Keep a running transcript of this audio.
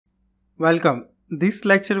Welcome. This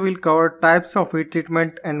lecture will cover types of heat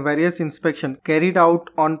treatment and various inspections carried out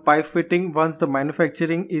on pipe fitting once the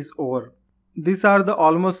manufacturing is over. These are the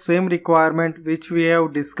almost same requirement which we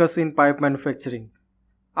have discussed in pipe manufacturing.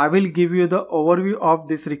 I will give you the overview of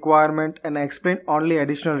this requirement and explain only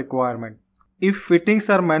additional requirement. If fittings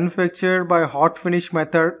are manufactured by hot finish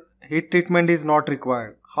method, heat treatment is not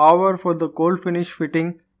required. However, for the cold finish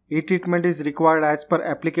fitting, heat treatment is required as per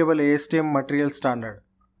applicable ASTM material standard.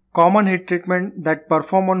 Common heat treatment that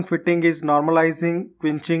perform on fitting is normalizing,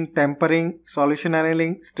 quenching, tempering, solution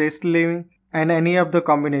annealing, stress relieving, and any of the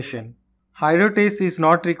combination. Hydro test is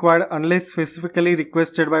not required unless specifically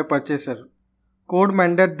requested by purchaser. Code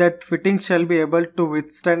mandate that fitting shall be able to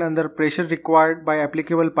withstand under pressure required by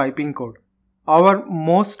applicable piping code. Our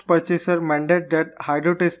most purchaser mandate that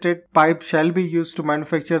hydro tested pipe shall be used to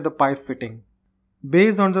manufacture the pipe fitting.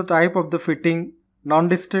 Based on the type of the fitting,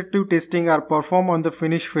 non-destructive testing are performed on the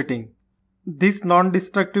finished fitting. This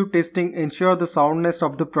non-destructive testing ensures the soundness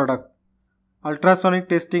of the product. Ultrasonic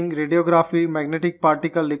testing, radiography, magnetic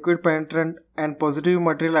particle, liquid penetrant, and positive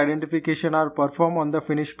material identification are performed on the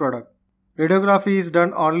finished product. Radiography is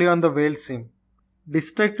done only on the weld seam.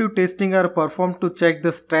 Destructive testing are performed to check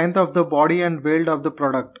the strength of the body and weld of the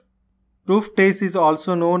product. Proof test is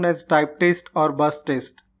also known as type test or bus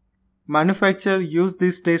test. Manufacturers use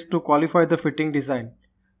this test to qualify the fitting design.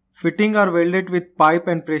 Fitting are welded with pipe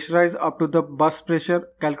and pressurized up to the burst pressure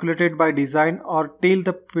calculated by design or till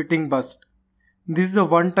the fitting burst. This is a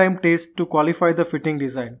one-time test to qualify the fitting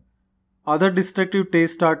design. Other destructive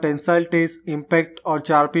tests are tensile test, impact or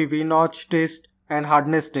Charpy V-notch test, and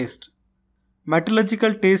hardness test.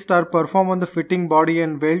 Metallurgical tests are performed on the fitting body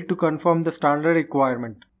and weld to confirm the standard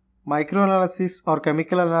requirement. Microanalysis or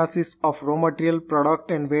chemical analysis of raw material,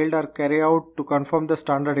 product and weld are carried out to confirm the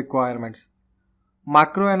standard requirements.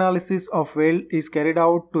 Macroanalysis of weld is carried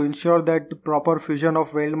out to ensure that the proper fusion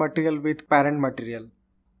of weld material with parent material.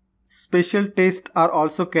 Special tests are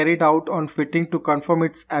also carried out on fitting to confirm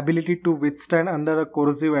its ability to withstand under a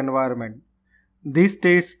corrosive environment. These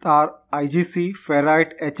tests are IGC,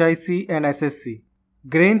 ferrite, HIC and SSC.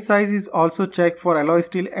 Grain size is also checked for alloy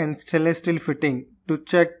steel and stainless steel fitting to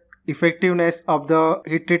check effectiveness of the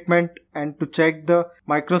heat treatment and to check the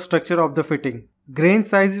microstructure of the fitting. Grain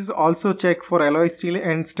size is also checked for alloy steel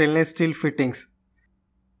and stainless steel fittings.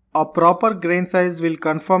 A proper grain size will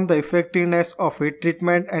confirm the effectiveness of heat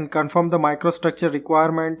treatment and confirm the microstructure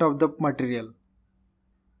requirement of the material.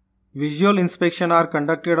 Visual inspection are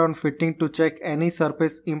conducted on fitting to check any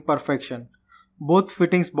surface imperfection. Both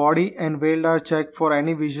fittings body and weld are checked for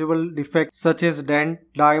any visual defects such as dent,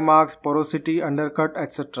 dye marks, porosity, undercut,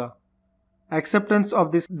 etc. Acceptance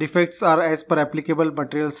of these defects are as per applicable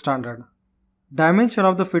material standard. Dimension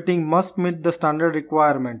of the fitting must meet the standard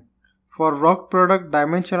requirement. For rock product,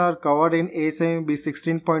 dimensions are covered in ASME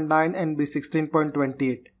B16.9 and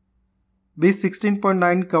B16.28.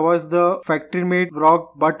 B16.9 covers the factory-made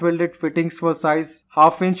rock butt welded fittings for size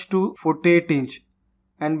half inch to 48 inch.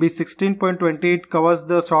 And B16.28 covers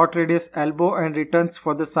the short radius elbow and returns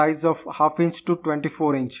for the size of half inch to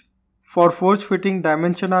 24 inch. For forge fitting,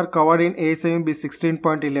 dimensions are covered in ASME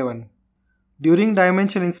B16.11. During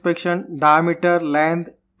dimension inspection, diameter,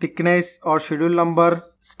 length, thickness or schedule number,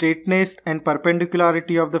 straightness and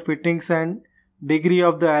perpendicularity of the fittings and degree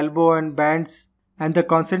of the elbow and bands and the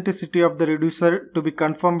concentricity of the reducer to be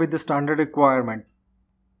confirmed with the standard requirement.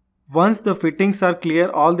 Once the fittings are clear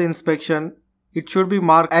all the inspection, it should be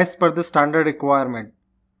marked as per the standard requirement.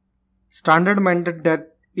 Standard mandate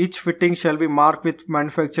that each fitting shall be marked with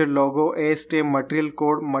manufacturer logo, ASTM material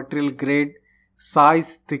code, material grade,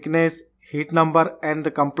 size, thickness, heat number and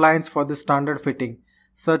the compliance for the standard fitting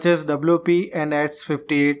such as WP and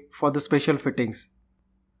AS58 for the special fittings.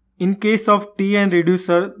 In case of T and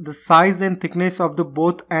reducer, the size and thickness of the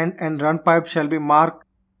both end and run pipe shall be marked.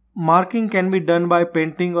 Marking can be done by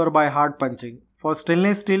painting or by hard punching. For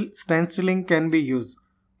stainless steel, stenciling can be used.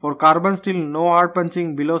 For carbon steel, no hard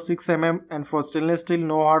punching below 6 mm and for stainless steel,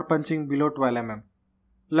 no hard punching below 12 mm.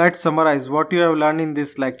 Let's summarize what you have learned in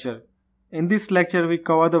this lecture. In this lecture, we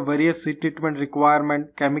cover the various heat treatment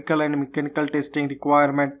requirement, chemical and mechanical testing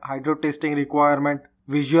requirement, hydro testing requirement,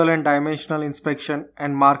 visual and dimensional inspection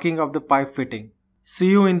and marking of the pipe fitting. See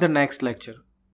you in the next lecture.